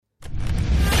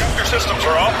systems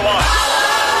are offline.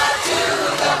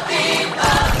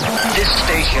 This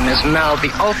station is now the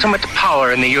ultimate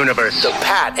power in the universe. The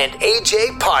Pat and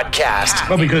AJ Podcast.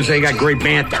 Well, because they got great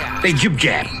banter. They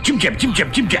jib-jab.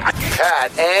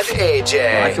 Pat and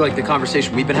AJ. I feel like the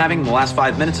conversation we've been having in the last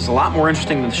 5 minutes is a lot more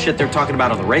interesting than the shit they're talking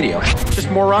about on the radio. Just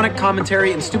moronic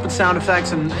commentary and stupid sound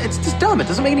effects, and it's just dumb. It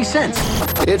doesn't make any sense.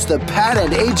 It's the Pat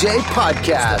and AJ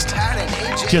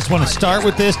Podcast. Just want to start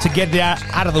with this to get that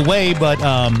out of the way, but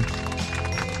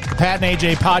the Pat and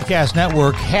AJ Podcast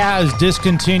Network has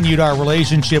discontinued our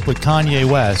relationship with Kanye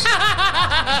West.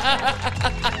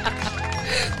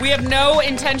 We have no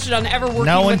intention on ever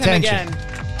working with him again.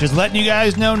 Just letting you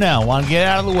guys know now. Want to get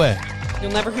out of the way.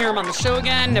 You'll never hear him on the show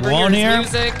again. Never Won't hear hear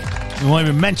his music. You won't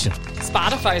even mention.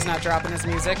 Spotify's not dropping his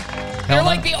music. Hell They're no.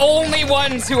 like the only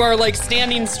ones who are like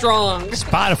standing strong.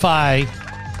 Spotify,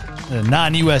 a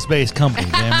non-U.S. based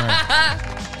company. Damn right.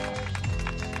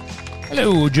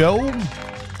 Hello, Joe.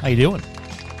 How you doing?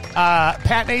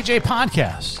 Pat and AJ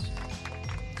Podcast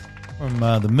from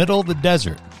the middle of the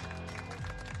desert.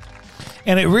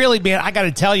 And it really, man, I got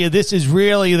to tell you, this is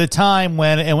really the time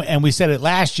when, and we said it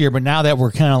last year, but now that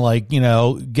we're kind of like,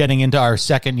 getting into our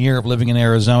second year of living in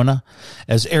Arizona,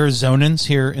 as Arizonans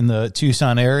here in the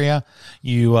Tucson area,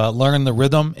 you learn the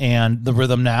rhythm, and the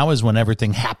rhythm now is when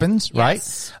everything happens,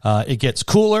 Yes. right? It gets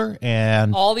cooler,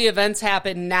 and All the events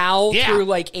happen now through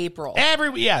like April.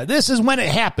 this is when it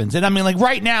happens. And I mean, like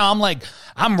right now,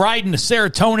 I'm riding a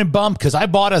serotonin bump because I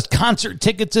bought us concert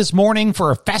tickets this morning for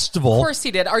a festival. Of course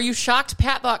he did. Are you shocked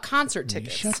Pat bought concert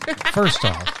tickets? First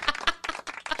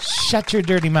off, shut your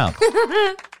dirty mouth.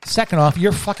 Second off,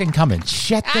 you're fucking coming.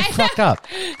 Shut the fuck up.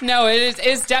 No,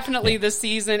 it's definitely the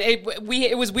season.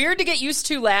 It was weird to get used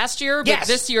to last year, but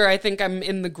this year I think I'm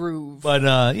in the groove. But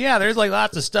there's like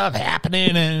lots of stuff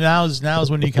happening, and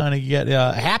now's when you kind of get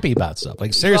happy about stuff.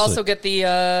 Like seriously, You also get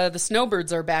the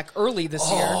snowbirds are back early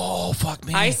this year. Oh fuck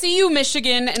me! I see you,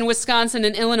 Michigan and Wisconsin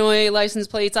and Illinois license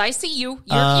plates. I see you.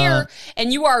 You're here,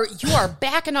 and you are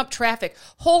backing up traffic.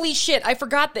 Holy shit! I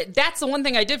forgot that. That's the one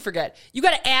thing I did forget. You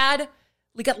got to add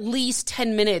like at least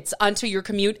 10 minutes onto your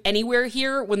commute anywhere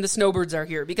here when the snowbirds are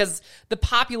here, because the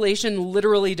population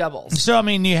literally doubles. So, I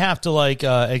mean, you have to like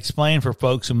explain for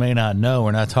folks who may not know,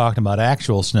 we're not talking about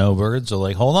actual snowbirds. So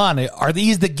like, hold on. Are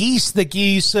these the geese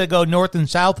that go north and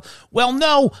south? Well,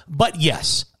 no, but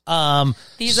yes.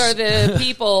 These are the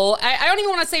people. I don't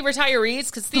even want to say retirees,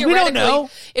 because theoretically, we don't know.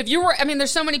 If you were,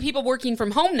 there's so many people working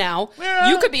from home now.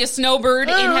 You could be a snowbird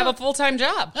and have a full-time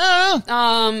job.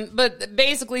 But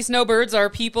basically, snowbirds are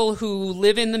people who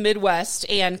live in the Midwest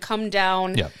and come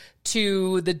down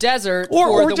to the desert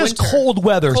or the just winter. cold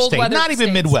weather states, not even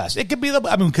states. Midwest. It could be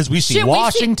because we see Shit,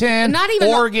 Washington, not even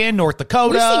Oregon, North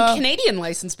Dakota. We've seen Canadian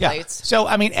license plates. So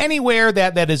anywhere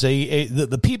that is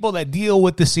the people that deal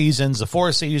with the seasons, the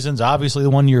 4 seasons, obviously the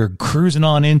one you're cruising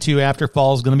on into after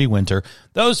fall is going to be winter.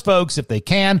 Those folks, if they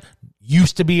can,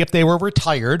 used to be if they were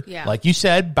retired, like you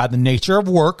said, by the nature of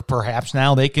work, perhaps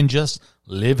now they can just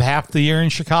live half the year in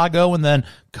Chicago and then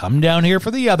come down here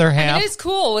for the other half. It is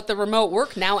cool with the remote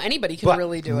work. Now anybody can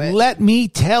really do it. Let me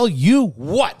tell you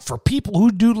what, for people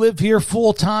who do live here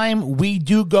full time, we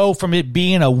do go from it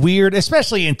being a weird,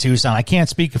 especially in Tucson. I can't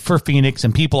speak for Phoenix,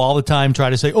 and people all the time try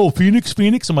to say, "Oh, Phoenix."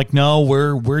 I'm like, no,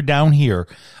 we're down here.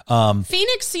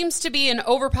 Phoenix seems to be an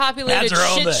overpopulated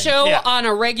shit show on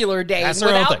a regular day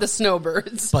without the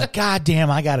snowbirds. But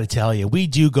goddamn, I got to tell you, we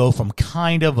do go from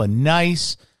kind of a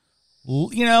nice,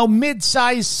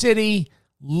 mid-sized city,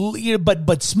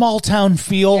 but small town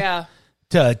feel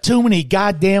to too many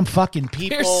goddamn fucking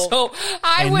people.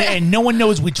 And no one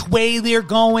knows which way they're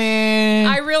going.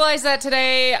 I realized that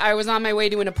today. I was on my way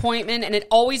to an appointment, and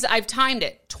I've timed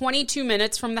it 22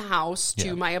 minutes from the house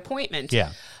to my appointment.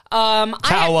 Yeah.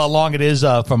 How long it is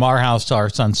from our house to our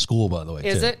son's school, by the way.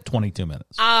 Is it 22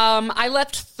 minutes? I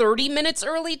left 30 minutes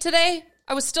early today.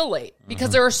 I was still late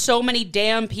because there are so many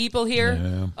damn people here.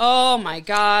 Yeah. Oh my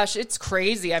gosh, it's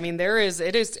crazy.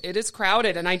 It is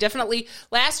crowded, and I definitely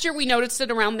last year we noticed it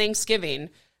around Thanksgiving.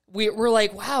 We're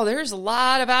like, wow, there's a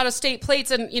lot of out-of-state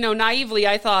plates, and naively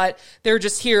I thought they're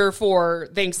just here for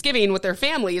Thanksgiving with their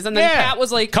families, and then Pat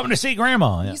was like, coming to see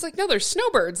Grandma. He's like, no, they're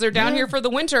snowbirds. They're down here for the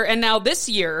winter, and now this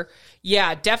year,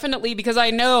 Yeah, definitely, because I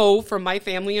know from my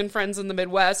family and friends in the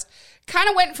Midwest, kind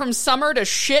of went from summer to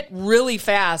shit really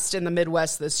fast in the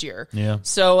Midwest this year. Yeah.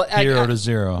 So 0 to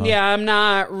 0. Huh? Yeah, I'm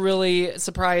not really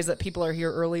surprised that people are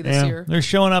here early this year. They're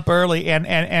showing up early,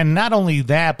 and not only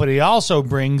that, but it also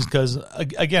brings, because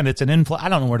again, it's an influx. I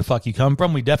don't know where the fuck you come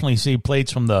from. We definitely see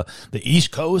plates from the East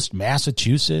Coast,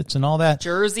 Massachusetts, and all that.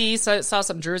 Jersey, saw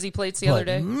some Jersey plates the other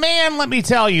day. Man, let me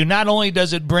tell you, not only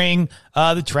does it bring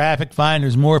the traffic fine,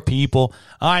 there's more people.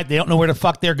 All right, they don't know where the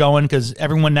fuck they're going because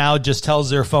everyone now just tells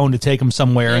their phone to take them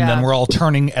somewhere, and then we're all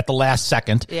turning at the last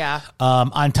second. Yeah.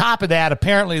 On top of that,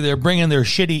 apparently they're bringing their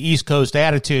shitty East Coast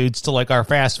attitudes to like our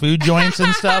fast food joints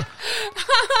and stuff.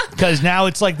 Because now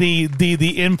it's like the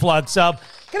influx of,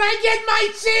 can I get my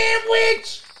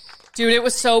sandwich? Dude, it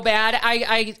was so bad.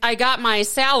 I got my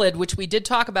salad, which we did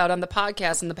talk about on the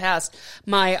podcast in the past.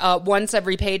 My once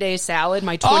every payday salad,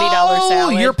 my $20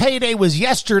 salad. Your payday was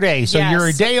yesterday, so you're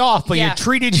a day off, but you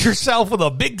treated yourself with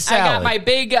a big salad. I got my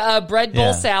big bread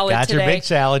bowl salad got today. Got your big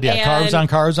salad, carbs on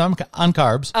carbs on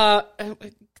carbs.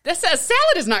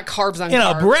 Salad is not carbs on carbs. In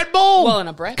a bread bowl? Well, in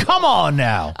a bread bowl. Come on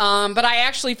now. But I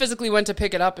actually physically went to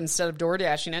pick it up instead of door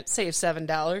dashing it. Saved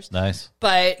 $7. Nice.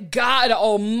 But God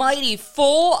almighty,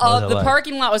 the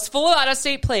parking lot was full of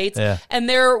out-of-state plates. Yeah. And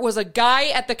there was a guy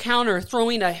at the counter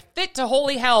throwing a fit to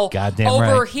holy hell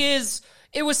over his...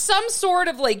 It was some sort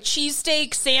of like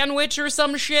cheesesteak sandwich or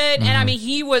some shit. And I mean,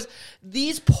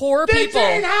 these poor people. This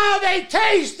ain't how they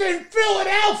taste in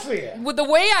Philadelphia. With the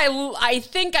way I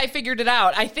think I figured it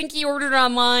out. I think he ordered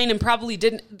online and probably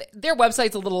didn't. Their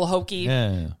website's a little hokey.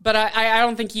 Yeah. But I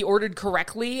don't think he ordered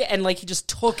correctly and like he just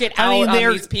took it out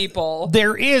on these people.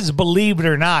 There is, believe it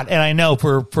or not, and I know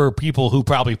for people who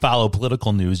probably follow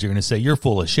political news, you're going to say you're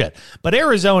full of shit. But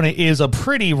Arizona is a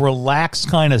pretty relaxed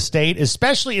kind of state,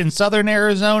 especially in southern Arizona.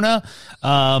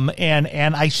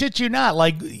 And I shit you not,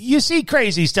 like you see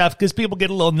crazy stuff because people get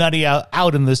a little nutty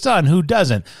out in the sun. Who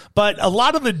doesn't? But a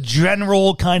lot of the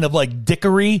general kind of like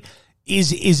dickery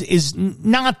is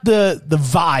not the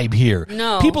vibe here.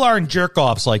 No. People aren't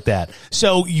jerk-offs like that.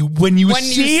 So when you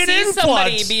see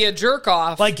somebody be a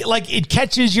jerk-off, like it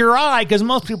catches your eye because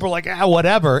most people are like,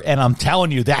 whatever. And I'm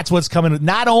telling you, that's what's coming.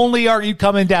 Not only are you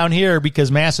coming down here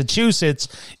because Massachusetts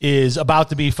is about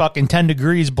to be fucking 10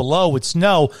 degrees below with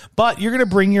snow, but you're going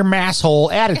to bring your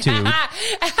masshole attitude.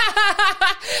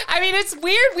 I mean, it's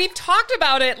weird. We've talked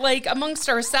about it like amongst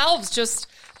ourselves, just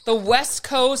the West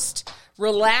Coast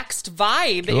relaxed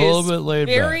vibe is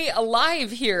very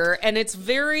alive here, and it's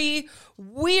very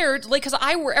weird, like, because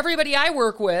everybody I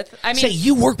work with, I mean,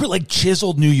 you work with like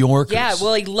chiseled New Yorkers. Yeah,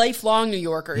 well, like lifelong New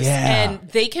Yorkers, and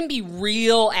they can be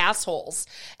real assholes.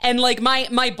 And like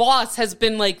my boss has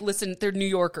been like, listen, they're New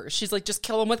Yorkers. She's like, just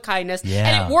kill them with kindness,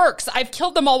 and it works. I've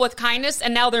killed them all with kindness,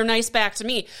 and now they're nice back to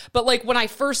me. But like when I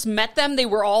first met them, they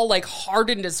were all like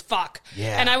hardened as fuck,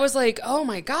 and I was like, oh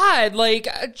my God, like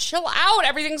chill out,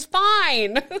 everything's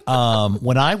fine.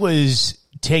 When I was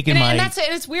taking and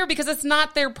it's weird because it's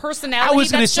not their personality. I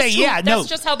was going to say, that's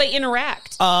just how they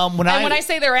interact. When I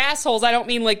say they're assholes, I don't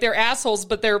mean like they're assholes,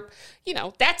 but they're,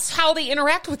 that's how they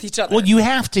interact with each other. Well, you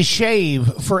have to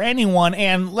shave for anyone,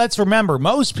 and let's remember,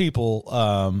 most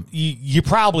people, you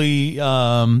probably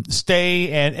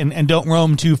stay and don't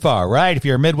roam too far, right? If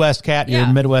you're a Midwest cat, you're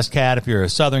a Midwest cat. If you're a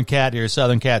Southern cat, you're a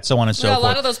Southern cat, so on and so forth. A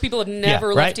lot of those people have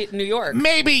never left New York.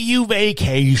 Maybe you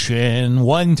vacation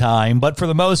one time, but for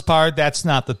the most part, that's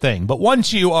not the thing. But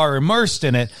once you are immersed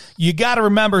in it, you got to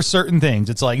remember certain things.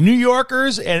 It's like New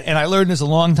Yorkers, and I learned this a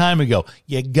long time ago,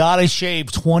 you got to shave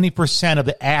 20% of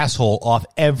the asshole off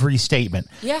every statement.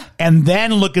 Yeah. And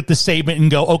then look at the statement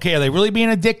and go, okay, are they really being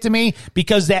a dick to me?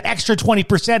 Because that extra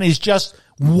 20% is just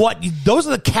those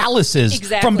are the calluses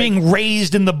from being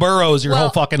raised in the boroughs your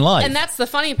whole fucking life. And that's the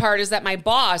funny part is that my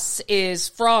boss is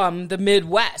from the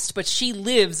Midwest, but she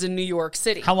lives in New York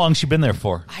City. How long has she been there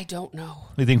for? I don't know.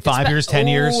 You think 5 years, 10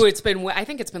 years? Oh, I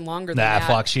think it's been longer than that.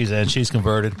 Fuck, she's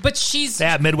converted. But she's...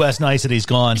 That Midwest nicety's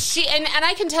gone. And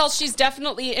I can tell she's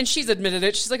definitely, and she's admitted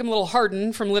it, she's like, I'm a little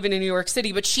hardened from living in New York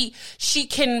City, but she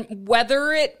can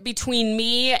weather it between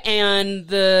me and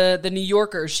the New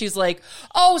Yorkers. She's like,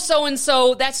 oh,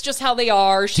 so-and-so, that's just how they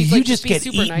are. She's Do you just get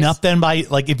eaten nice. Up then by,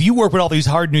 like, if you work with all these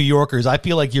hard New Yorkers, I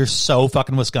feel like you're so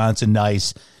fucking Wisconsin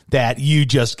nice that you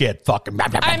just get fucking... I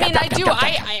mean, I do.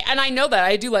 And I know that.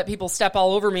 I do let people step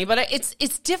all over me, but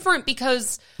it's different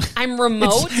because I'm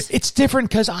remote. it's different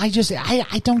because I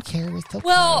don't care. It's okay.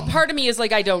 Well, part of me is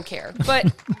like, I don't care. But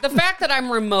the fact that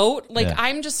I'm remote, like,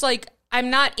 I'm just like... I'm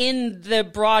not in the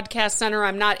broadcast center.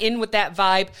 I'm not in with that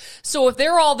vibe. So if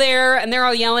they're all there and they're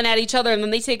all yelling at each other and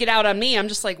then they take it out on me, I'm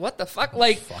just like, what the fuck?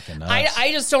 Like, I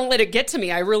just don't let it get to me.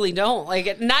 I really don't.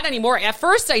 Like, not anymore. At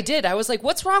first I did. I was like,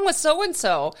 what's wrong with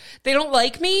so-and-so? They don't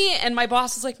like me? And my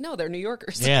boss is like, no, they're New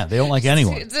Yorkers. Yeah, they don't like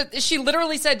anyone. She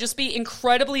literally said, just be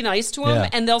incredibly nice to them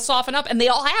and they'll soften up. And they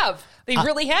all have. They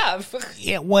really have.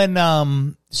 Yeah, when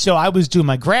so I was doing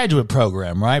my graduate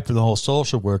program, right, for the whole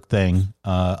social work thing,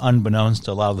 unbeknownst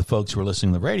to a lot of the folks who were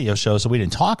listening to the radio show, so we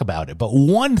didn't talk about it. But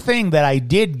one thing that I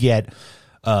did get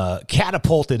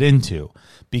catapulted into,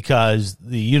 because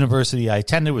the university I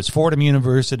attended was Fordham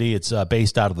University. It's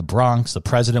based out of the Bronx. The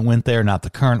president went there, not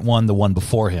the current one, the one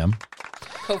before him.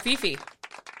 Kofifi.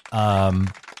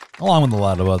 Along with a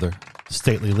lot of other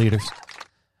stately leaders.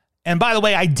 And by the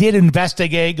way, I did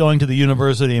investigate going to the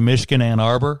University of Michigan, Ann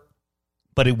Arbor,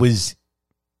 but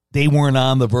they weren't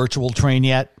on the virtual train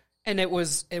yet. And it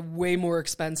was way more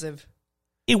expensive.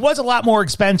 It was a lot more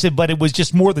expensive, but it was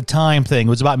just more the time thing. It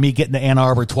was about me getting to Ann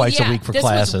Arbor twice a week for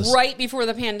classes. This was right before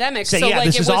the pandemic. So like,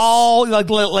 this is all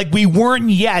like we weren't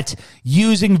yet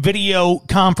using video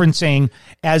conferencing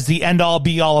as the end-all,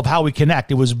 be-all of how we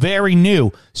connect. It was very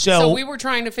new. So we were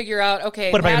trying to figure out,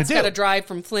 okay, Pat's got to drive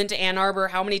from Flint to Ann Arbor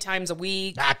how many times a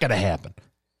week? Not going to happen.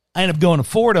 I ended up going to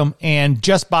Fordham, and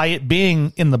just by it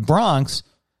being in the Bronx,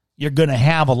 you're going to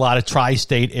have a lot of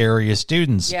tri-state area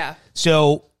students. Yeah.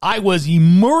 So I was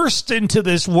immersed into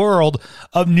this world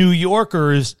of New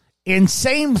Yorkers, and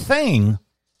same thing,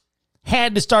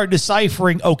 had to start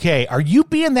deciphering, okay, are you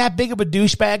being that big of a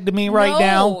douchebag to me right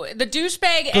now? No, the douchebag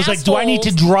assholes. Because, like, do I need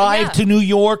to drive to New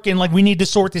York and, like, we need to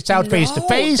sort this out face to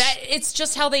face? It's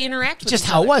just how they interact with each other. Just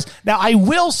how it was. Now, I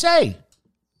will say,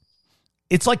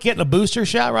 it's like getting a booster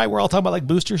shot, right? We're all talking about, like,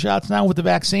 booster shots now with the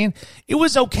vaccine. It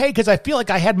was okay because I feel like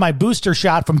I had my booster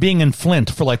shot from being in Flint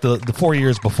for, like, the 4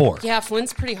 years before. Yeah,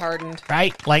 Flint's pretty hardened.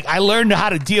 Right? Like, I learned how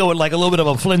to deal with, like, a little bit of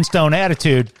a Flintstone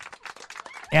attitude.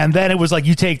 And then it was like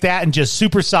you take that and just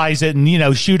supersize it and, you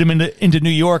know, shoot them into New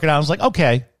York. And I was like,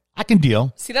 okay, I can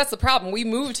deal. See, that's the problem. We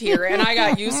moved here, and I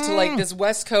got used to, like, this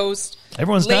West Coast.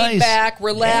 Everyone's laid nice. back,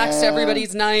 relaxed,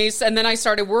 everybody's nice. And then I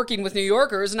started working with New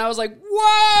Yorkers, and I was like,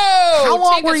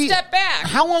 whoa, take a step back.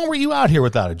 How long were you out here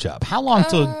without a job? How long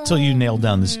till you nailed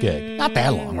down this gig? Not that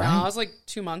long, right? No, it was like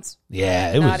 2 months.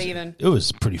 Yeah, Not even. It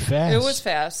was pretty fast. It was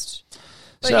fast.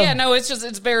 But yeah, no,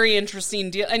 it's very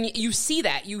interesting deal. And you see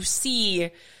that. You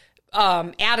see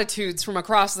attitudes from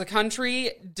across the country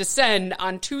descend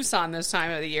on Tucson this time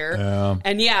of the year.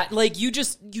 And yeah, like you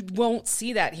won't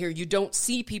see that here. You don't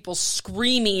see people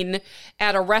screaming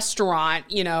at a restaurant,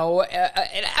 you know,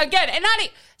 again, and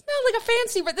it's not like a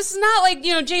fancy, but this is not like,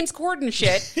 you know, James Corden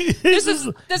shit. This is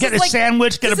get a like,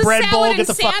 sandwich, get a bread bowl, get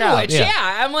the fuck out. Yeah.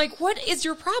 I'm like, what is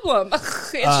your problem?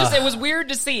 It's just, it was weird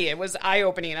to see. It was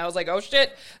eye-opening. I was like, oh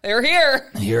shit, they're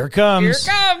here. Here it comes. Here it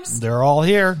comes. They're all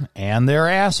here, and they're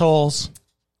assholes.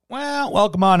 Well,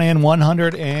 welcome on in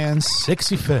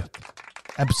 165th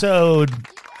episode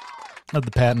of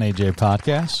the Pat and AJ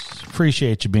podcast.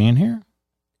 Appreciate you being here.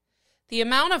 The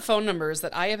amount of phone numbers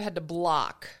that I have had to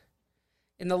block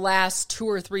in the last 2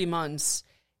 or 3 months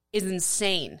is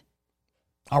insane.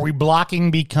 Are we blocking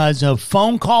because of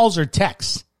phone calls or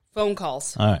texts? Phone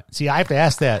calls. All right. See, I have to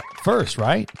ask that first,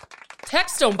 right?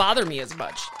 Texts don't bother me as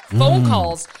much. Phone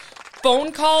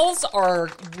calls are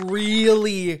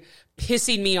really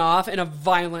pissing me off in a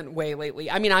violent way lately.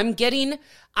 I mean,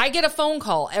 I get a phone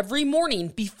call every morning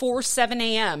before 7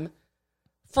 a.m.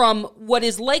 from what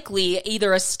is likely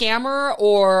either a scammer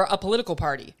or a political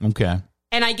party. Okay.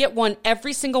 And I get one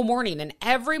every single morning. And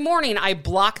every morning I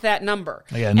block that number.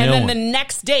 Yeah, and then the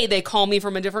next day they call me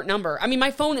from a different number. I mean,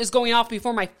 my phone is going off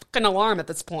before my fucking alarm at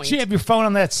this point. Do you have your phone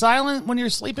on that silent when you're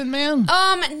sleeping, man?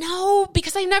 No,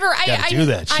 because I never... I do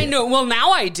that shit. I know. Well,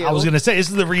 now I do. I was going to say, this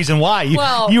is the reason why.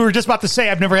 You were just about to say,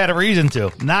 I've never had a reason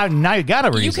to. Now you got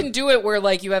a reason. You can do it where,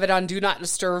 like, you have it on Do Not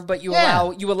Disturb, but you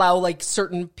allow like,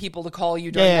 certain people to call you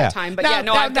during that time. But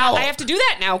I have to do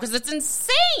that now because it's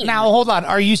insane. Now, hold on.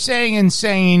 Are you saying insane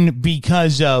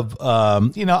because of,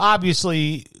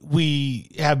 obviously we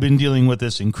have been dealing with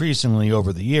this increasingly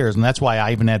over the years, and that's why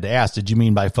I even had to ask, did you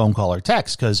mean by phone call or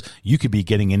text? Because you could be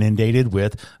getting inundated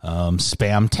with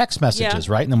spam text messages,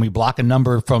 right? And then we block a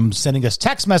number from sending us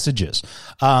text messages.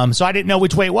 So I didn't know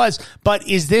which way it was. But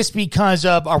is this because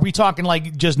of, are we talking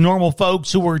like just normal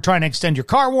folks who are trying to extend your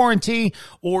car warranty?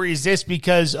 Or is this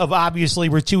because of, obviously,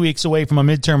 we're 2 weeks away from a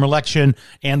midterm election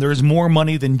and there's more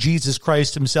money than Jesus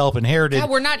Christ himself inherited? Yeah,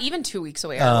 we're not even 2 weeks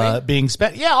away, are we? Being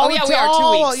spent. Yeah, we are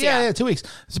 2 weeks. Yeah, 2 weeks.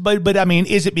 But I mean,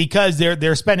 is it because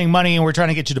they're spending money and we're trying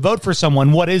to get you to vote for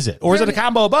someone? What is it? Or is it a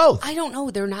combo of both? I don't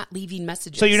know. They're not leaving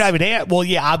messages. So you're not even, well,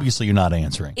 yeah, obviously you're not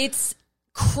answering. It's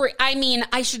I mean,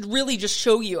 I should really just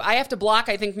show you. I have to block,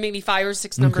 I think, maybe 5 or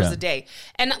 6 numbers a day.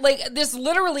 And like, this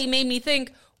literally made me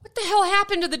think, what the hell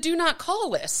happened to the do not call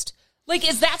list? Like,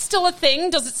 is that still a thing?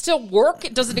 Does it still work?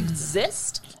 Does it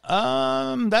exist?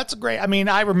 That's great. I mean,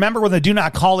 I remember when the do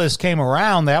not call list came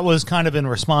around, that was kind of in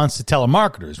response to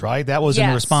telemarketers, right? That was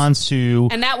in response to...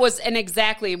 And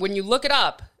exactly, when you look it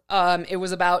up, it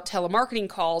was about telemarketing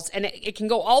calls, and it can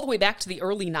go all the way back to the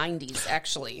early 90s,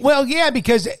 actually. Well, yeah,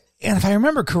 because... And if I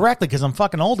remember correctly, because I'm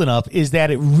fucking old enough, is that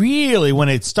it really, when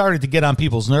it started to get on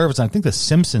people's nerves, I think The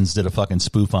Simpsons did a fucking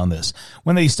spoof on this,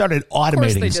 when they started automating of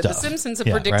course they did. stuff. The Simpsons have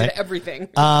predicted everything.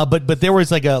 But there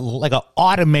was like a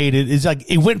automated, it's like,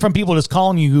 it went from people just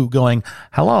calling you going,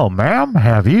 hello, ma'am,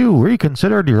 have you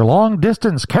reconsidered your long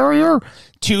distance carrier?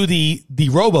 To the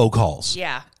robocalls.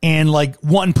 Yeah. And like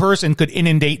one person could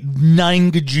inundate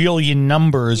 9 gajillion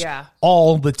numbers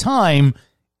all the time.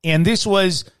 And this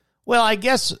was... Well, I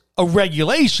guess a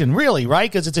regulation, really,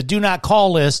 right? Because it's a do not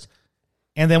call list.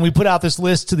 And then we put out this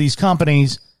list to these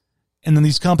companies. And then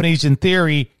these companies, in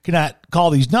theory, cannot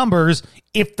call these numbers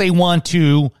if they want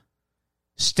to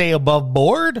stay above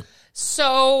board.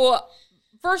 So,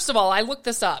 first of all, I looked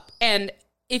this up. And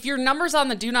if your number's on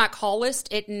the do not call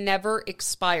list, it never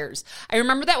expires. I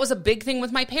remember that was a big thing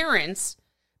with my parents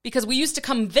because we used to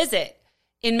come visit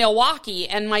in Milwaukee,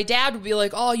 and my dad would be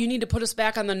like, oh, you need to put us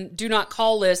back on the do not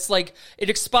call list. Like, it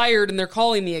expired and they're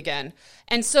calling me again.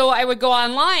 And so I would go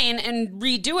online and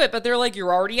redo it, but they're like,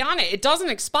 you're already on it. It doesn't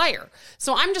expire.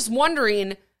 So I'm just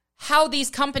wondering how these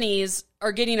companies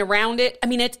are getting around it. I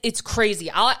mean, it's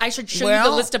crazy. I should show you the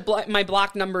list of my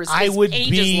block numbers. I would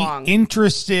be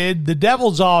interested. The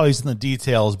devil's always in the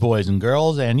details, boys and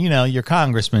girls. And, you know, your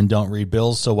congressmen don't read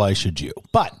bills, so why should you?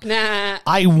 But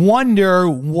I wonder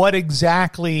what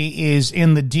exactly is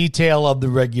in the detail of the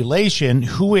regulation,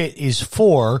 who it is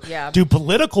for. Yeah. Do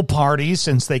political parties,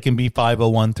 since they can be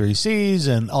 501(c)(3)s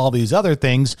and all these other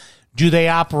things, do they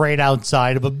operate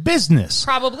outside of a business?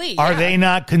 Probably. Are they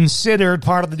not considered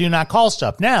part of the do not call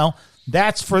stuff? Now,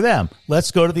 that's for them.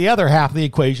 Let's go to the other half of the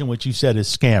equation, which you said is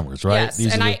scammers, right?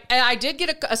 Yes, and I did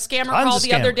get a scammer call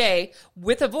the other day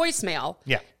with a voicemail.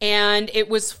 Yeah. And it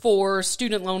was for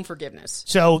student loan forgiveness.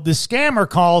 So the scammer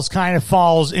calls kind of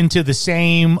falls into the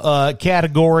same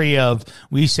category of,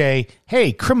 we say,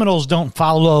 hey, criminals don't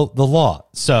follow the law.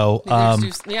 So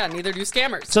neither do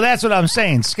scammers. So that's what I'm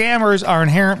saying. Scammers are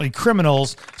inherently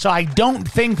criminals. So I don't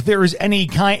think there's any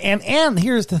kind. And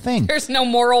here's the thing: there's no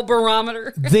moral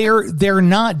barometer. They're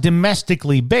not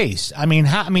domestically based. I mean,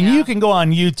 you can go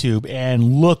on YouTube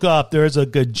and look up. There's a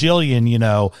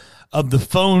gajillion, of the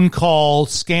phone call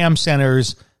scam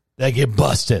centers that get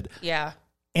busted. Yeah.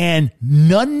 And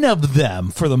none of them,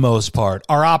 for the most part,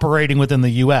 are operating within the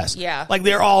U.S. Yeah. Like,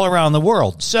 they're all around the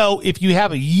world. So if you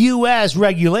have a U.S.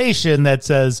 regulation that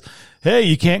says, hey,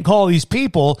 you can't call these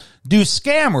people, do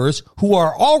scammers who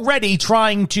are already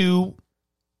trying to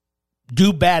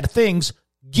do bad things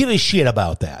give a shit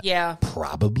about that? Yeah.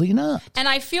 Probably not. And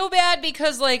I feel bad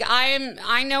because, like,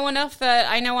 I know enough that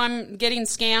I know I'm getting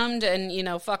scammed and,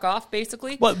 fuck off,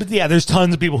 basically. Well, but yeah, there's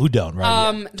tons of people who don't,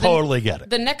 right? Yeah, totally get it.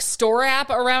 The next store app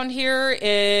around here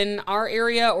in our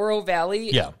area, Oro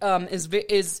Valley,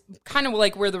 is kind of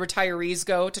like where the retirees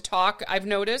go to talk, I've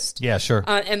noticed. Yeah, sure.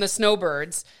 And the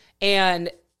snowbirds.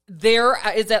 And there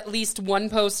is at least one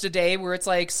post a day where it's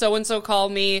like, so-and-so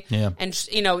called me,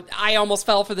 and, I almost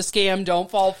fell for the scam, don't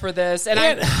fall for this. And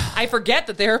I forget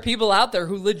that there are people out there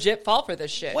who legit fall for this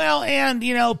shit. Well, and,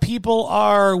 people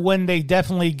are, when they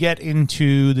definitely get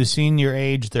into the senior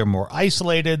age, they're more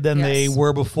isolated than they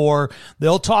were before.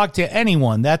 They'll talk to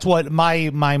anyone. That's what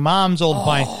my mom's old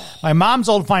my mom's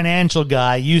old financial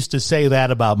guy used to say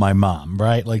that about my mom,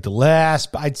 right? Like the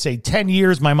last, I'd say 10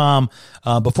 years, my mom,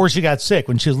 before she got sick,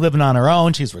 when she was living on her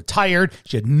own, she's retired,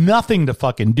 she had nothing to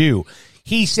fucking do.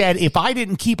 He said, if I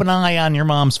didn't keep an eye on your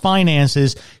mom's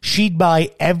finances, she'd buy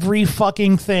every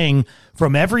fucking thing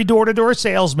from every door-to-door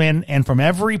salesman and from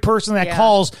every person that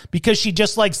calls, because she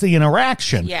just likes the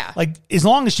interaction. Yeah. Like, as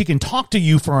long as she can talk to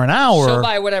you for an hour, she'll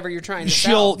buy whatever you're trying to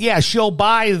sell. She'll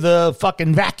buy the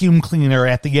fucking vacuum cleaner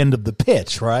at the end of the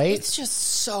pitch, right? It's just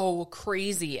so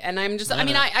crazy. And I'm just, I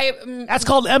mean, I that's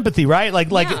called empathy, right?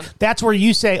 Like Yeah. that's where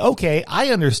you say, okay, I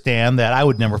understand that I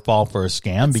would never fall for a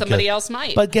scam because somebody else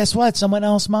might. But guess what? Someone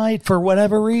else might for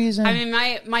whatever reason. I mean,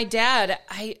 my dad,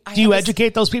 do you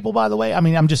educate those people, by the way? I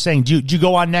mean, I'm just saying, do you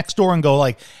go on Nextdoor and go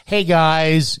like, hey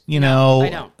guys, I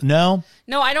don't. No?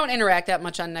 No, I don't interact that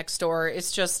much on Nextdoor.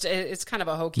 It's just, it's kind of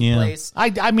a hokey place.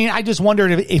 I mean, I just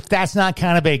wondered if that's not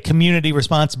kind of a community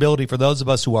responsibility for those of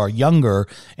us who are younger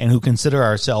and who consider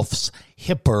ourselves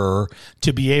hipper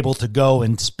to be able to go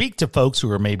and speak to folks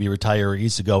who are maybe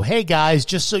retirees to go, hey guys,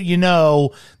 just so you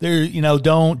know,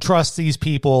 don't trust these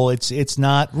people. It's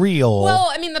not real. Well,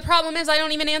 I mean, the problem is I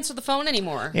don't even answer the phone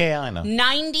anymore. Yeah, I know.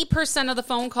 90% of the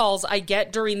phone calls I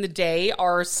get during the day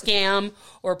are scam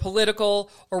or political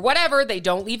or whatever. They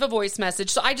don't leave a voice message,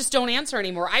 so I just don't answer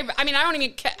anymore. I mean, I don't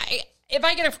even... If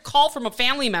I get a call from a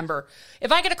family member,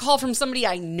 if I get a call from somebody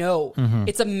I know,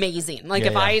 it's amazing. Like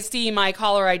if I see my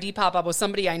caller ID pop up with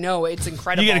somebody I know, it's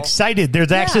incredible. You get excited.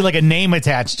 There's actually like a name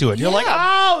attached to it. You're like,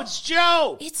 oh, it's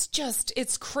Joe.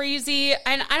 It's crazy.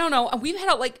 And I don't know. We've had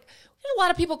a lot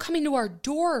of people coming to our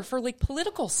door for like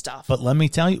political stuff. But let me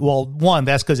tell you, well, one,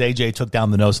 that's because AJ took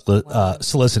down the no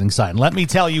soliciting sign. Let me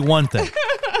tell you one thing.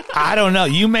 I don't know.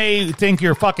 You may think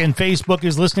your fucking Facebook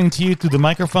is listening to you through the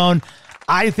microphone.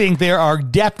 I think there are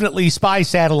definitely spy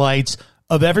satellites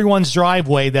of everyone's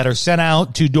driveway that are sent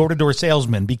out to door-to-door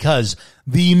salesmen, because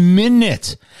the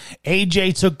minute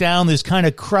AJ took down this kind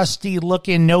of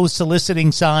crusty-looking no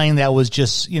soliciting sign that was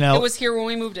just, it was here when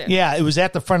we moved in. Yeah, it was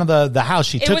at the front of the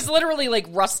house. It was literally like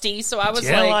rusty, so I was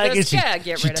get rid of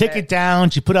it. She took it down.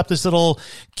 She put up this little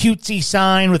cutesy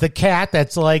sign with a cat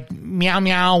that's like, meow,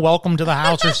 meow, welcome to the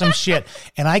house or some shit.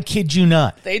 And I kid you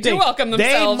not. They welcome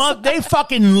themselves. They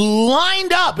fucking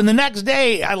lined up. And the next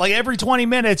day, like every 20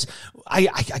 minutes, I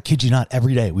kid you not,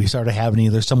 every day we started having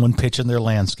either someone pitching their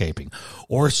landscaping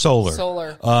or solar.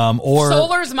 Or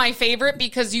solar's my favorite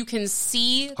because you can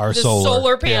see our the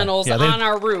solar panels on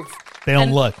our roof. They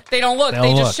don't look. They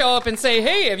just show up and say,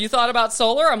 hey, have you thought about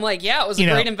solar? I'm like, yeah, it was a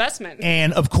great investment.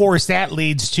 And of course that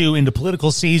leads to, into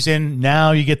political season,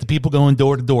 now you get the people going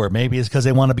door to door. Maybe it's because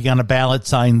they want to be on a ballot,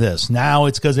 sign this. Now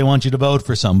it's because they want you to vote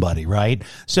for somebody, right?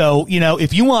 So,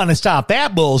 if you want to stop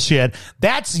that bullshit,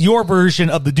 that's your version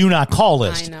of the do not call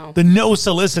list. I know. The no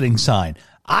soliciting sign.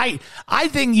 I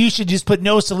think you should just put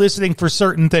no soliciting for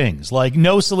certain things, like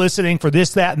no soliciting for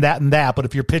this, that, and that, and that. But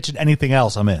if you're pitching anything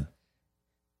else, I'm in.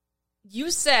 You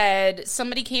said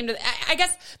somebody came to... I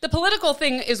guess the political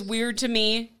thing is weird to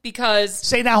me because...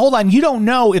 Say, now, hold on. You don't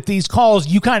know if these calls,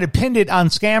 you kind of pinned it on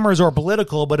scammers or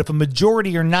political, but if a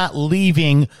majority are not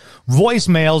leaving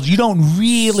voicemails, you don't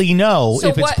really know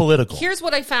if it's political. Here's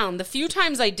what I found. The few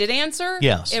times I did answer,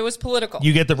 yes, it was political.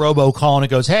 You get the robocall and it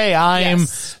goes, hey, I'm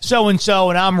so-and-so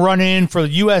and I'm running for the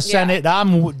U.S. Senate.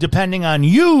 I'm depending on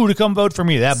you to come vote for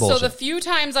me. That bullshit. So the few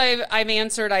times I've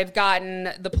answered, I've gotten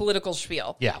the political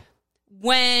spiel. Yeah.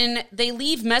 When they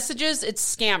leave messages, it's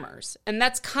scammers. And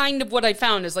that's kind of what I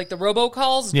found is like the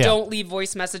robocalls don't leave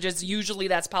voice messages. Usually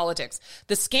that's politics.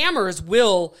 The scammers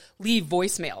will leave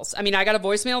voicemails. I mean, I got a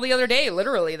voicemail the other day,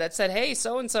 literally, that said, hey,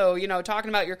 so-and-so, talking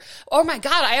about your... Oh my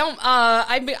God,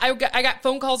 I got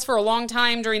phone calls for a long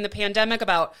time during the pandemic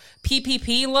about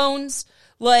PPP loans.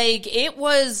 Like, it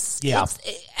was... Yeah.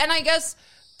 And I guess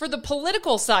for the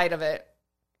political side of it,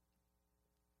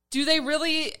 do they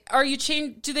really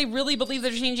believe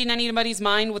they're changing anybody's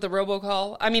mind with a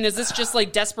robocall? I mean, is this just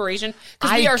like desperation?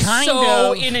 Because we are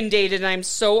so inundated and I'm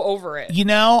so over it.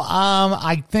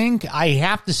 I think I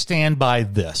have to stand by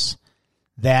this,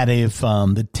 that if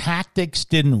the tactics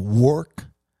didn't work,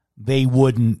 they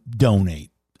wouldn't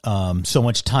donate so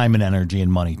much time and energy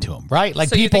and money to them, right? Like,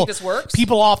 so you think this works?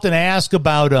 People often ask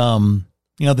about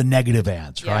the negative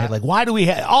ads, right? Like, why do we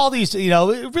have all these,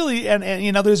 really,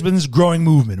 and there's been this growing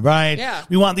movement, right? Yeah.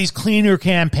 We want these cleaner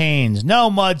campaigns,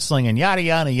 no mudslinging, yada,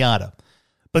 yada, yada.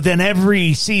 But then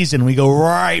every season we go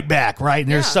right back, right?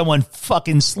 And there's someone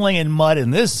fucking slinging mud,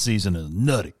 and this season is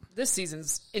nutty. This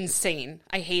season's insane.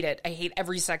 I hate it. I hate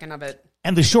every second of it.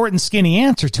 And the short and skinny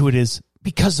answer to it is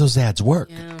because those ads work.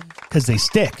 Because they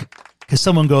stick. Because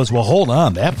someone goes, well, hold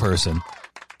on, that person...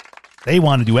 They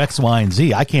want to do X, Y, and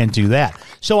Z. I can't do that.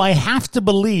 So I have to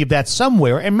believe that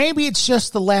somewhere, and maybe it's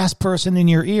just the last person in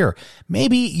your ear.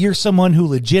 Maybe you're someone who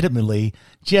legitimately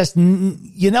just,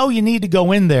 you need to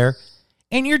go in there,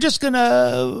 and you're just going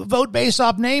to vote based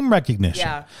off name recognition.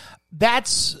 Yeah.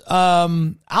 That's,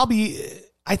 I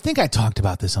think I talked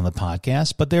about this on the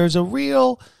podcast, but there's a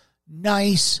real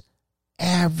nice,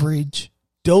 average,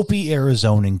 dopey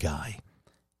Arizonan guy.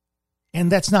 And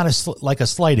that's not a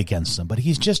slight against him, but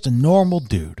he's just a normal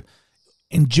dude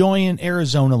enjoying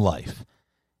Arizona life.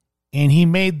 And he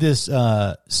made this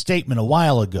statement a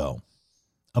while ago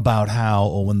about how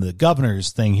when the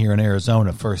governor's thing here in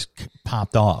Arizona first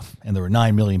popped off and there were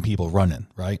 9 million people running,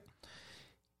 right?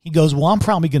 He goes, well, I'm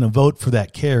probably going to vote for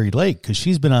that Carrie Lake because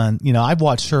she's been on, I've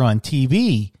watched her on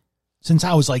TV since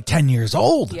I was like 10 years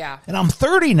old. Yeah. And I'm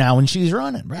 30 now and she's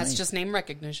running, right? That's just name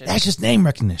recognition. That's just name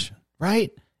recognition,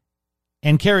 right?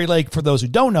 And Carrie Lake, for those who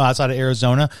don't know, outside of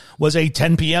Arizona, was a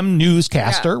 10 p.m.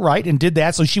 newscaster, right? And did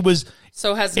that. So she was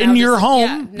in your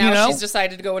home. Now she's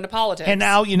decided to go into politics. And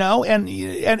now,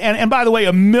 and by the way,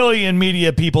 a million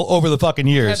media people over the fucking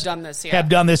years have done this, have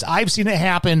done this. I've seen it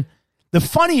happen. The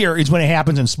funnier is when it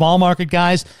happens in small market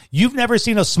guys. You've never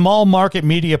seen a small market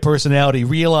media personality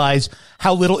realize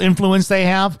how little influence they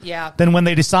have. Yeah. Than when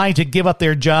they decide to give up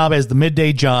their job as the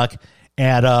midday jock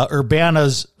at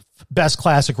Urbana's best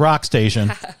classic rock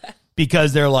station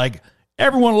because they're like,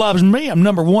 everyone loves me. I'm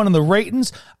number one in the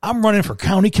ratings. I'm running for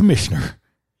county commissioner.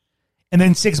 And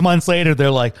then 6 months later,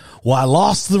 they're like, well, I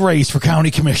lost the race for county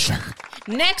commissioner.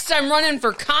 Next, I'm running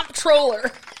for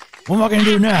comptroller. What am I going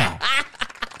to do now?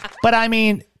 But I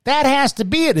mean, that has to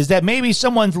be it, is that maybe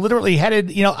someone's literally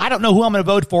headed, I don't know who I'm going to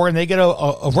vote for, and they get a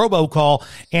robocall,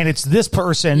 and it's this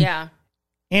person. Yeah.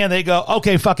 And they go,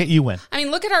 okay, fuck it, you win. I mean,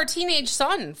 look at our teenage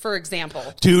son, for example.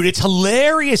 Dude, it's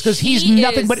hilarious because he's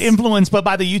nothing but influenced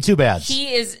by the YouTube ads.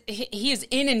 He is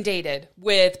inundated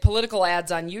with political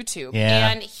ads on YouTube.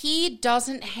 Yeah. And he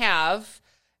doesn't have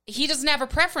a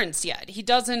preference yet. He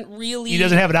doesn't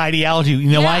have an ideology. You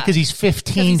know why? Because he's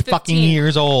 15 fucking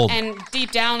years old. And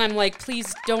deep down, I'm like,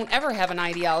 please don't ever have an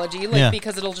ideology,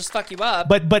 because it'll just fuck you up.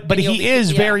 But he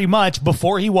is very much,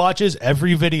 before he watches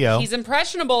every video. He's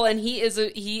impressionable, and he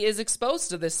is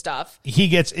exposed to this stuff. He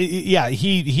gets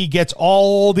he gets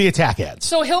all the attack ads.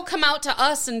 So he'll come out to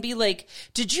us and be like,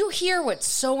 did you hear what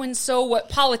so-and-so, what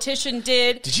politician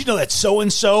did? Did you know that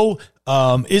so-and-so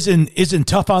isn't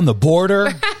tough on the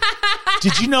border?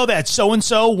 Did you know that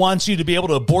so-and-so wants you to be able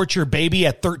to abort your baby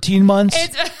at 13 months?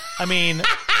 I mean,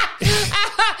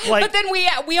 but then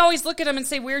we always look at him and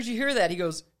say, where'd you hear that? He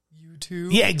goes,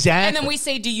 YouTube. Yeah, exactly. And then we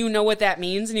say, do you know what that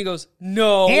means? And he goes,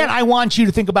 no. And I want you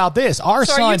to think about this. Our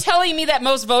son. Are you telling me that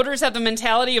most voters have the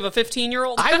mentality of a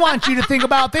 15-year-old? I want you to think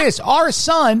about this. Our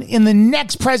son in the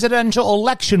next presidential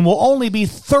election will only be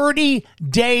 30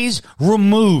 days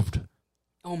removed.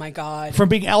 Oh, my God. From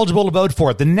being eligible to vote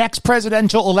for it. The next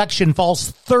presidential election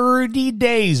falls 30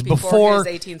 days before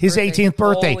his 18th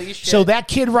birthday. Holy shit. So that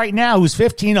kid right now who's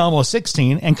 15, almost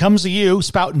 16, and comes to you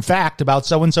spouting fact about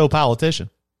so-and-so politician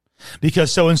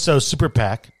because so-and-so super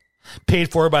PAC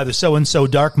paid for by the so-and-so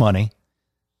dark money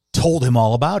told him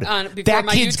all about it. That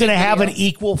kid's going to have an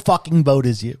equal fucking vote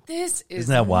as you. This is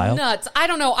Isn't that wild? Nuts. I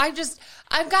don't know. I've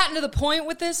gotten to the point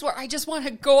with this where I just want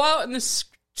to go out in the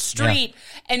street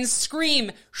and scream,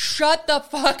 shut the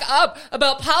fuck up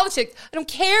about politics. I don't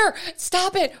care.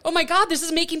 Stop it. Oh my God, this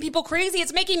is making people crazy.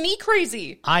 It's making me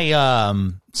crazy.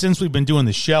 Since we've been doing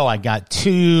the show, I got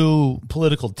 2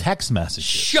 political text messages.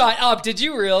 Shut up. Did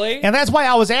you really? And that's why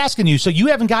I was asking you. So you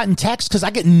haven't gotten text? Because I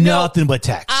get nothing but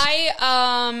text.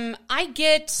 I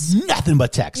get nothing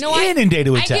but text.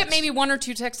 Inundated with text. I get maybe 1 or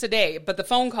 2 texts a day, but the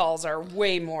phone calls are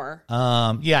way more.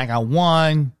 I got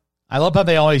 1. I love how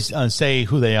they always say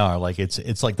who they are. Like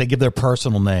it's like they give their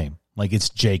personal name. Like it's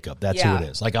Jacob. That's who it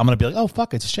is. Like I'm going to be like, oh,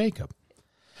 fuck, it's Jacob.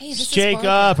 Hey, this it's Jacob,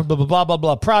 blah, blah, blah, blah,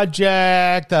 blah,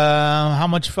 project. How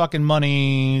much fucking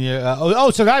money?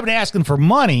 So I've been asking for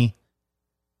money.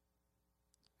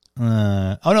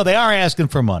 No, they are asking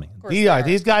for money.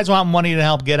 These guys want money to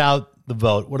help get out the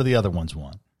vote. What do the other ones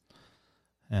want?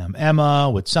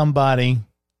 Emma with somebody.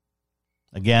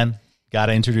 Again, got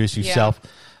to introduce yourself.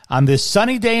 On this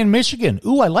sunny day in Michigan.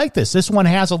 Ooh, I like this. This one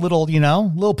has a little,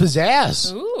 little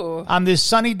pizzazz. Ooh. On this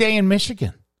sunny day in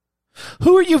Michigan.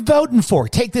 Who are you voting for?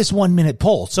 Take this 1-minute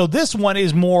poll. So this one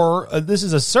is more, this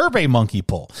is a Survey Monkey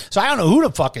poll. So I don't know who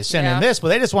the fuck is sending this, but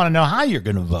they just want to know how you're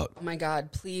going to vote. Oh my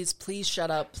God, please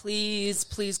shut up. Please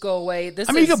go away.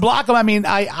 You can block them. I mean,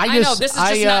 I know, this is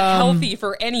just not healthy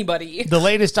for anybody. The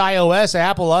latest iOS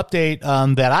Apple update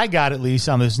that I got, at least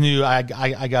on this new, I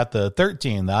got the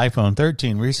iPhone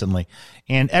 13 recently.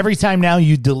 And every time now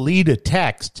you delete a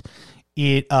text,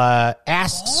 it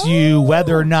asks you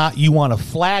whether or not you want to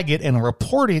flag it and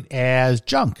report it as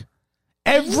junk.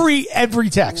 Every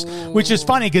text, which is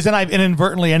funny because then I've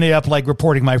inadvertently ended up like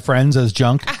reporting my friends as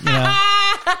junk.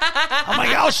 I'm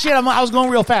like, oh shit, I was going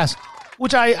real fast.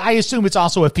 Which I assume it's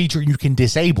also a feature you can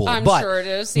disable. I'm but sure it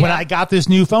is. When I got this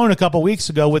new phone a couple weeks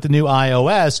ago with the new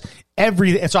iOS,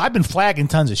 so I've been flagging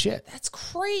tons of shit. That's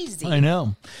crazy. I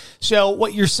know. So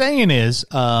what you're saying is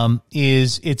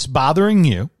it's bothering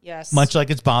you. Yes. Much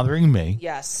like it's bothering me.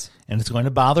 Yes. and it's going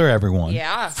to bother everyone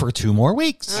for 2 more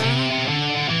weeks. Raise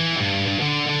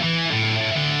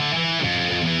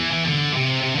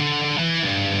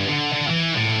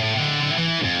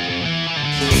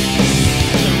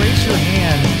your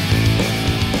hand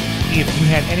if you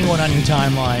had anyone on your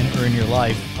timeline or in your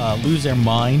life lose their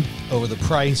mind over the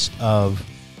price of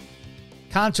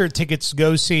concert tickets to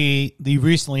go see the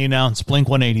recently announced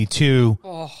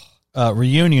Blink-182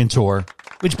 reunion tour.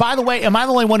 Which, by the way, am I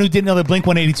the only one who didn't know that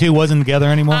Blink-182 wasn't together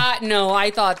anymore? No,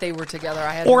 I thought they were together.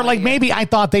 I had or no like idea. maybe I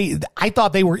thought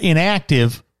they were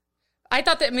inactive. I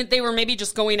thought that they were maybe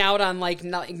just going out on like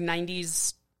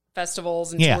 90s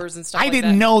festivals and tours and stuff. I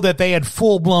didn't know that they had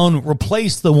full blown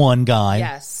replaced the one guy.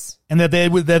 Yes, and that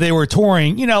they were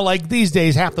touring. You know, like these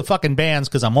days, half the fucking bands,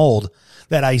 because I'm old,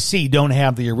 that I see don't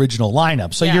have the original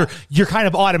lineup. So you're kind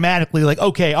of automatically like,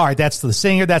 okay, all right, that's the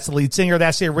singer, that's the lead singer,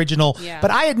 that's the original. Yeah.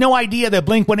 But I had no idea that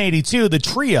Blink-182, the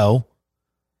trio,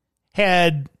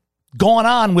 had gone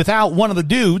on without one of the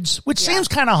dudes, which seems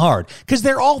kind of hard because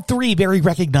they're all 3 very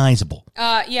recognizable.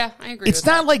 Yeah, I agree. It's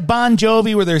not like Bon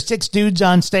Jovi where there's 6 dudes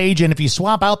on stage, and if you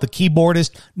swap out the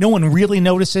keyboardist, no one really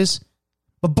notices.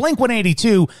 But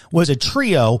Blink-182 was a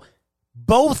trio,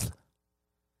 both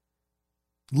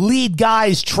lead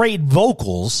guys trade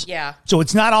vocals. Yeah. So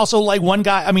it's not also like one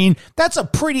guy. I mean, that's a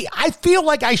pretty, I feel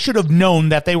like I should have known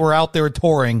that they were out there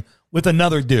touring with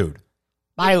another dude.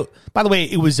 By the way,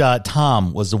 it was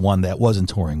Tom was the one that wasn't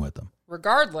touring with them.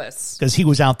 Regardless. Because he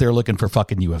was out there looking for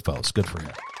fucking UFOs. Good for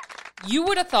him. You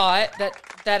would have thought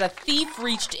that a thief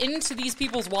reached into these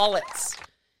people's wallets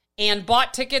and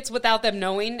bought tickets without them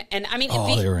knowing. And I mean,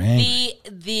 they were angry.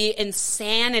 The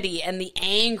insanity and the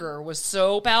anger was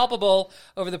so palpable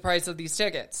over the price of these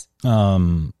tickets.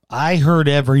 I heard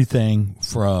everything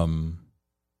from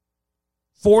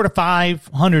 $400 to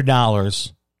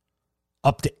 $500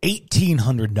 up to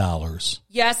 $1,800.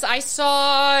 Yes, I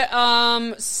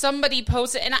saw somebody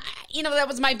post it, and that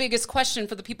was my biggest question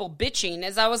for the people bitching,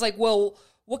 is I was like, well,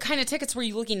 what kind of tickets were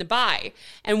you looking to buy?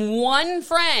 And one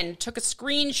friend took a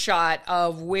screenshot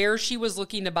of where she was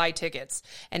looking to buy tickets,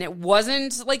 and it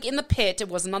wasn't like in the pit, it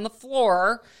wasn't on the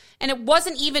floor, and it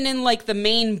wasn't even in like the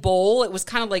main bowl. It was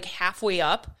kind of like halfway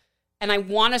up, and I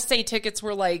want to say tickets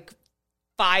were like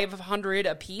 $500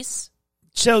 a piece.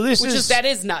 So that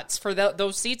is nuts for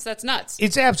those seats. That's nuts.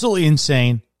 It's absolutely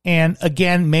insane. And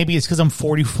again, maybe it's because I'm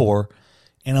 44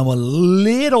 and I'm a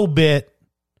little bit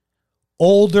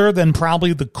older than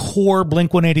probably the core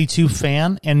Blink-182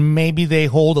 fan, and maybe they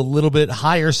hold a little bit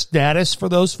higher status for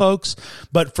those folks.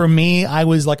 But for me, I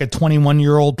was like a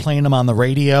 21-year-old playing them on the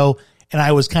radio, and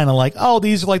I was kind of like, oh,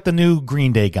 these are like the new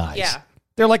Green Day guys. Yeah.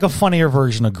 They're like a funnier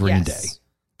version of Green Day.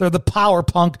 They're the power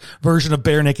punk version of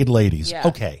Bare Naked Ladies. Yeah.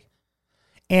 Okay.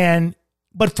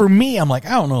 But for me, I'm like,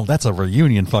 I don't know, that's a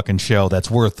reunion fucking show that's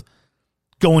worth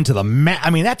going to the I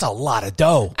mean, that's a lot of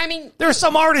dough. I mean, there are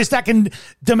some artists that can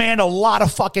demand a lot of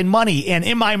fucking money, and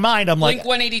in my mind, I'm like,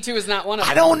 Blink-182 is not one of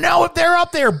them. I don't know if they're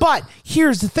up there, but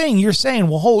here's the thing. You're saying,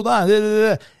 well, hold on.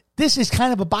 This is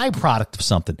kind of a byproduct of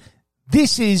something.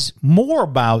 This is more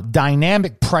about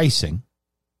dynamic pricing,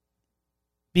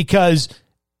 because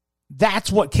that's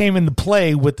what came into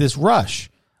play with this rush.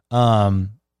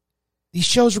 These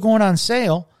shows are going on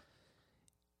sale,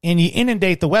 and you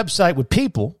inundate the website with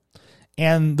people,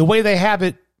 and the way they have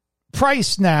it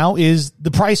priced now is the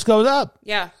price goes up.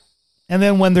 Yeah. And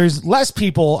then when there's less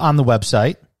people on the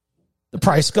website, the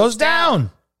price goes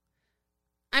down.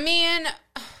 I mean,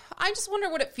 I just wonder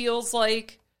what it feels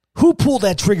like. Who pulled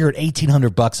that trigger at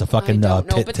 $1,800 a fucking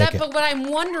pit ticket? But I'm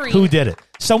wondering. Who did it?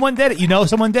 Someone did it.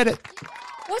 Someone did it.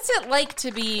 What's it like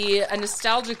to be a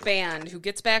nostalgic band who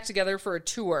gets back together for a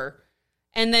tour,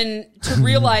 and then to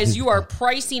realize you are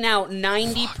pricing out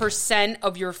 90%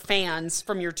 of your fans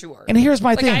from your tour? And here's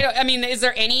my thing. I mean, is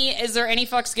there any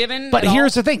fucks given? But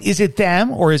here's the thing. Is it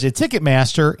them or is it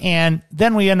Ticketmaster? And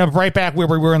then we end up right back where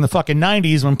we were in the fucking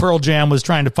 90s when Pearl Jam was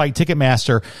trying to fight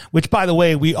Ticketmaster, which, by the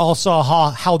way, we all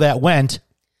saw how that went.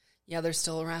 Yeah, they're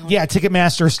still around. Yeah,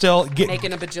 Ticketmaster still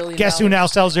making a bajillion. Guess who now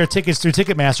sells their tickets through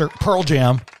Ticketmaster? Pearl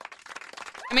Jam.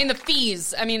 I mean, the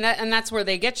fees. I mean, and that's where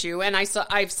they get you. And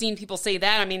I've seen people say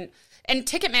that. I mean, and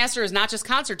Ticketmaster is not just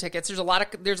concert tickets. There's a lot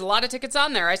of tickets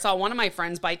on there. I saw one of my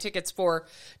friends buy tickets for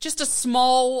just a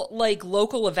small like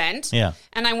local event. Yeah.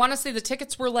 And I want to say the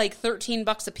tickets were like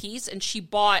 $13 a piece, and she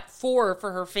bought 4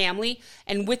 for her family,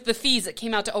 and with the fees, it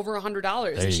came out to over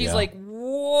 $100. And she's like,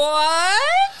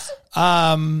 "What?"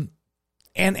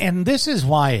 And this is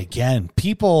why, again,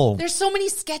 people... There's so many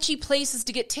sketchy places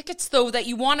to get tickets, though, that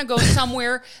you want to go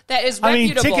somewhere that is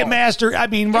reputable. Ticketmaster,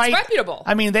 right? It's reputable.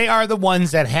 I mean, they are the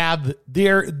ones that have...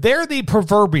 They're the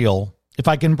proverbial, if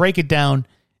I can break it down,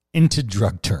 into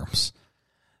drug terms.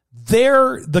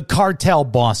 They're the cartel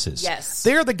bosses. Yes.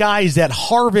 They're the guys that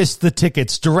harvest the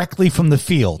tickets directly from the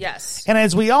field. Yes. And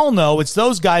as we all know, it's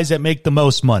those guys that make the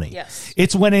most money. Yes.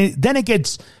 It's when it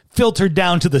gets filtered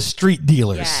down to the street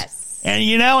dealers. Yes.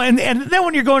 And, and then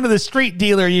when you're going to the street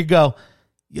dealer, you go,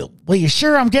 well, you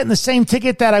sure I'm getting the same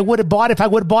ticket that I would have bought if I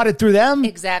would have bought it through them?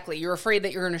 Exactly. You're afraid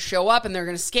that you're going to show up and they're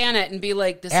going to scan it and be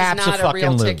like, this is not a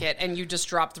real ticket, and you just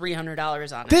dropped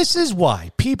 $300 on it. This is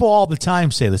why people all the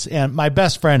time say this. And my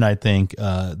best friend, I think,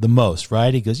 the most,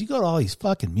 right? He goes, you go to all these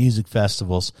fucking music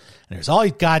festivals, and there's all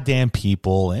these goddamn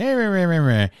people.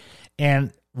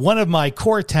 And one of my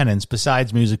core tenets,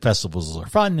 besides music festivals, are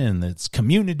fun and it's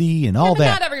community and all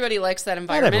that. Not everybody likes that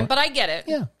environment, but I get it.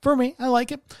 Yeah, for me, I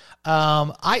like it.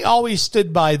 I always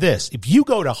stood by this. If you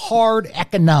go to hard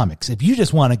economics, if you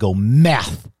just want to go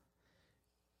math,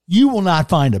 you will not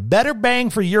find a better bang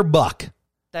for your buck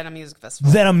than a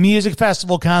music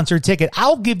festival concert ticket.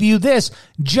 I'll give you this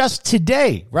just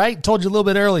today, right? Told you a little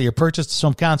bit earlier, purchased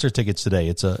some concert tickets today.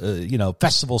 It's a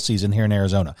festival season here in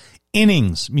Arizona.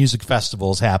 Innings Music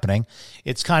Festival is happening.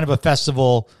 It's kind of a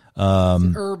festival. It's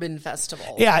an urban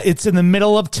festival. Yeah, it's in the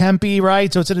middle of Tempe,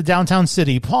 right? So it's at a downtown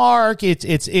city park. It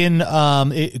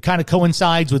kind of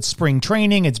coincides with spring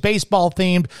training. It's baseball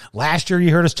themed. Last year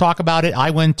you heard us talk about it.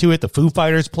 I went to it. The Foo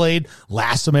Fighters played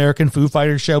last American Foo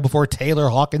Fighters show before Taylor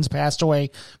Hawkins passed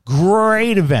away.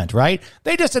 Great event, right?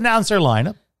 They just announced their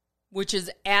lineup, which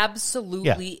is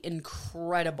absolutely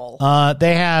incredible.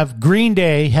 They have Green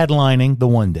Day headlining the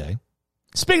one day.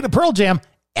 Speaking of Pearl Jam,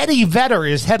 Eddie Vedder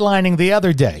is headlining the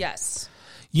other day. Yes.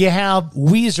 You have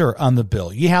Weezer on the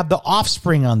bill. You have The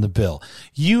Offspring on the bill.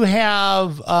 You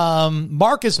have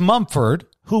Marcus Mumford,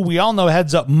 who we all know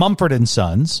heads up Mumford &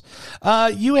 Sons.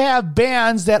 You have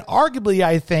bands that arguably,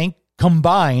 I think,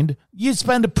 combined, you'd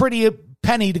spend a pretty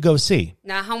penny to go see.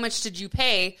 Now, how much did you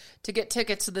pay to get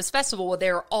tickets to this festival where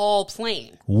they're all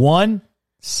playing?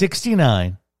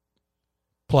 $169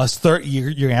 plus 30.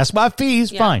 You're going to ask about fees.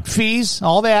 Yeah. Fine. Fees,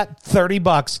 all that,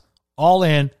 $30, all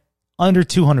in, under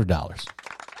 $200.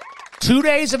 2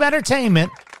 days of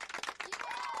entertainment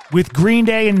with Green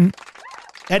Day and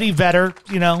Eddie Vedder,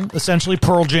 essentially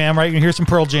Pearl Jam, right? You can hear some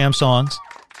Pearl Jam songs.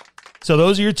 So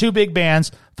those are your two big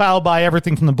bands, followed by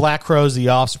everything from the Black Crowes, The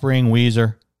Offspring,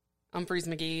 Weezer. Humphreys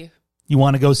McGee. You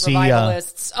want to go see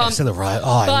Revivalists. I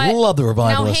love the Revivalists.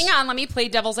 Now, hang on. Let me play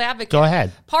devil's advocate. Go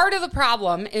ahead. Part of the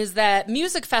problem is that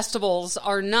music festivals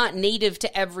are not native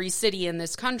to every city in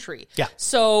this country. Yeah.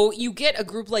 So you get a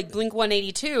group like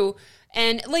Blink-182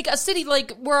 and like a city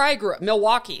like where I grew up,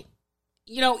 Milwaukee.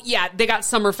 They got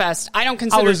Summerfest. I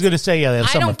was going to say, they have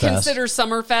Summerfest. I don't consider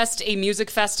Summerfest a music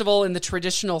festival in the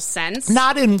traditional sense.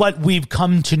 Not in what we've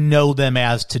come to know them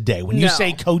as today. When you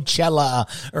say Coachella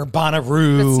or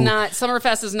Bonnaroo. It's not.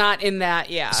 Summerfest is not in that,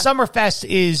 Summerfest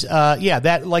is,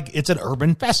 it's an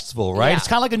urban festival, right? Yeah. It's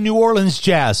kind of like a New Orleans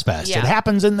Jazz Fest. Yeah. It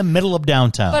happens in the middle of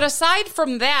downtown. But aside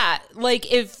from that,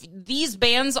 if these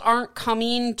bands aren't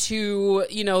coming to,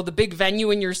 the big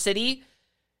venue in your city,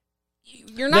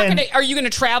 you're not going to. Are you going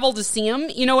to travel to see them?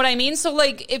 You know what I mean? So,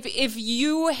 if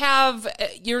you have,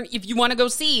 if you want to go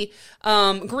see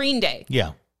Green Day,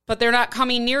 but they're not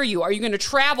coming near you, are you going to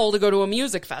travel to go to a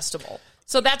music festival?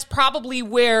 So that's probably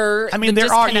where the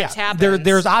disconnect happens.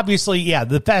 There's obviously,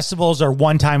 the festivals are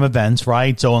one-time events,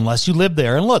 right? So unless you live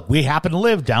there, and look, we happen to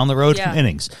live down the road from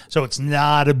Innings, so it's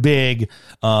not a big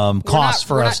cost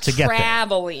for us to get there.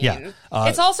 Traveling. Yeah.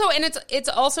 It's also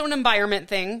an environment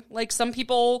thing. Like some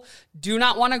people do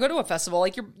not want to go to a festival.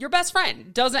 Like your best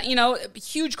friend doesn't,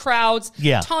 huge crowds,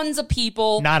 tons of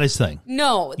people. Not his thing.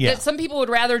 No. Some people would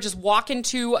rather just walk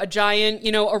into a giant,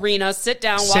 arena, sit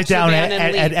down, watch the band,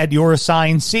 and leave. At your assigned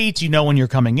seats, when you're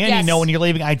coming in, when you're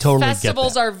leaving. I totally get that.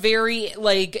 Festivals are very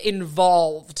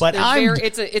involved. But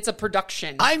it's a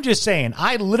production. I'm just saying,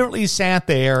 I literally sat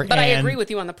there. But I agree with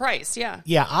you on the price. Yeah.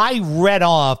 Yeah, I read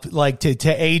off to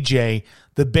AJ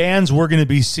the bands we're going to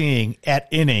be seeing at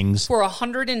Innings for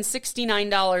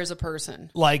 $169 a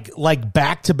person, like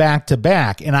back to back to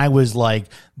back, and I was like,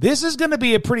 this is going to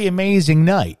be a pretty amazing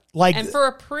night. And for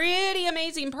a pretty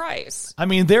amazing price. I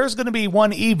mean, there's going to be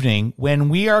one evening when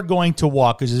we are going to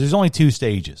walk, because there's only 2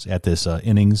 stages at this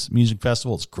Innings Music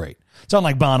Festival. It's great. It's not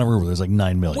like Bonnaroo where there's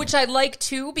 9 million. Which I like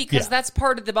too, because that's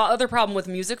part of the other problem with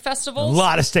music festivals. A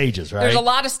lot of stages, right? There's a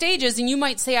lot of stages, and you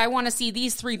might say, I want to see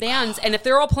these 3 bands, and if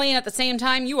they're all playing at the same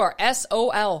time, you are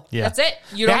SOL. Yeah. That's it.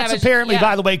 That's apparently,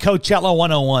 by the way, Coachella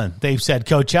 101. They've said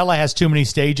Coachella has too many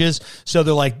stages, so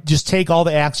they're like, just take all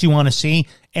the acts you want to see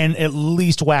and at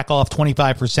least whack off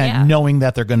 25%, knowing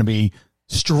that they're going to be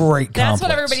Straight conflicts. That's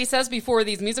what everybody says before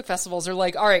these music festivals are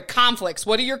like, all right, conflicts.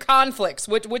 What are your conflicts?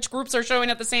 Which groups are showing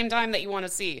at the same time that you want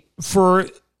to see? For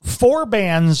 4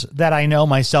 bands that I know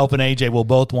myself and AJ will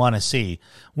both want to see,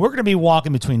 we're going to be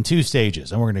walking between 2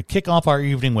 stages, and we're going to kick off our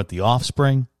evening with The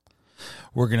Offspring.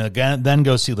 We're going to then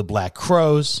go see the Black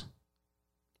Crowes,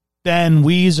 then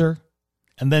Weezer,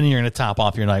 and then you're going to top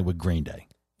off your night with Green Day.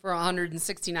 For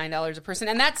 $169 a person.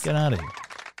 And that's... Get out of here.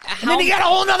 And then you got a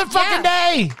whole nother fucking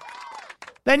day.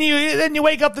 Then you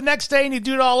wake up the next day and you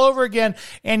do it all over again,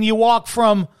 and you walk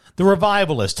from the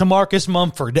Revivalists to Marcus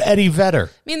Mumford to Eddie Vedder.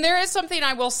 I mean, there is something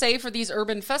I will say for these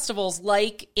urban festivals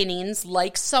like Innings,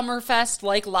 like Summerfest,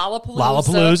 like Lollapalooza.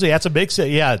 Lollapalooza, that's a big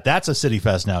city. Yeah, that's a city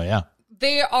fest now, yeah.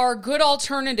 They are good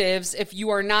alternatives if you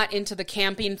are not into the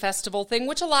camping festival thing,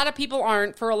 which a lot of people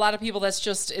aren't. For a lot of people, that's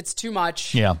just, it's too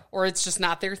much. Yeah. Or it's just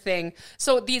not their thing.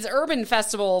 So these urban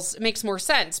festivals makes more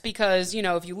sense because, you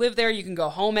know, if you live there, you can go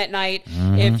home at night.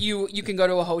 Mm-hmm. If you can go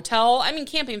to a hotel. I mean,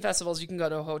 camping festivals, you can go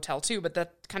to a hotel too, but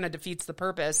that kind of defeats the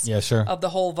purpose of the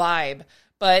whole vibe.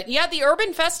 But yeah, the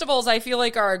urban festivals, I feel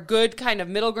like, are a good kind of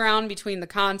middle ground between the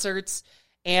concerts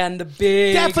and the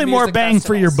big definitely more bang festivals.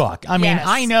 For your buck. I mean,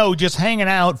 I know just hanging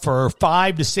out for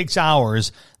 5 to 6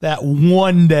 hours that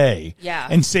one day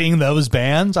and seeing those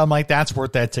bands, I'm like, that's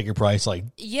worth that ticket price like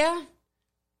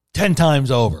 10 times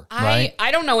over, right?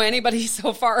 I don't know anybody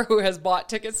so far who has bought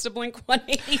tickets to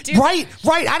Blink-182. Right.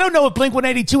 I don't know if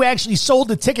Blink-182 actually sold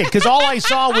the ticket because all I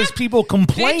saw was people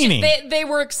complaining. They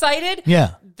were excited.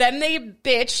 Yeah. Then they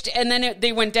bitched, and then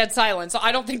they went dead silent. So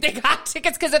I don't think they got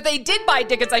tickets, because if they did buy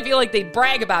tickets, I feel like they'd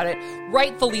brag about it.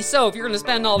 Rightfully so. If you're going to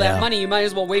spend all that money, you might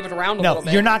as well wave it around a little bit.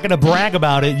 No, you're not going to brag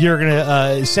about it. You're going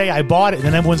to say, I bought it, and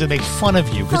then everyone's going to make fun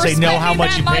of you because they know how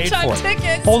much you paid for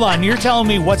it. Hold on, you're telling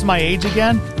me What's My Age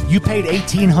Again? You paid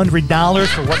 $1,800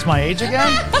 for What's My Age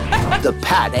Again? The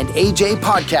Pat and AJ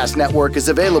Podcast Network is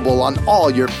available on all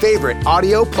your favorite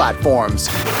audio platforms.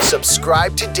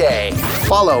 Subscribe today.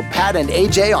 Follow Pat and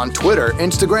AJ on Twitter,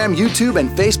 Instagram, YouTube, and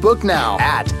Facebook now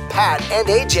at Pat and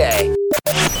AJ.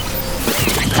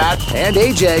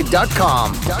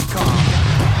 PatandAJ.com.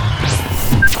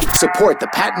 Support the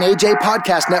Pat and AJ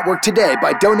Podcast Network today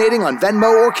by donating on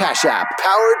Venmo or Cash App.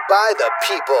 Powered by the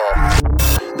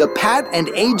people. The Pat and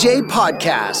AJ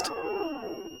Podcast.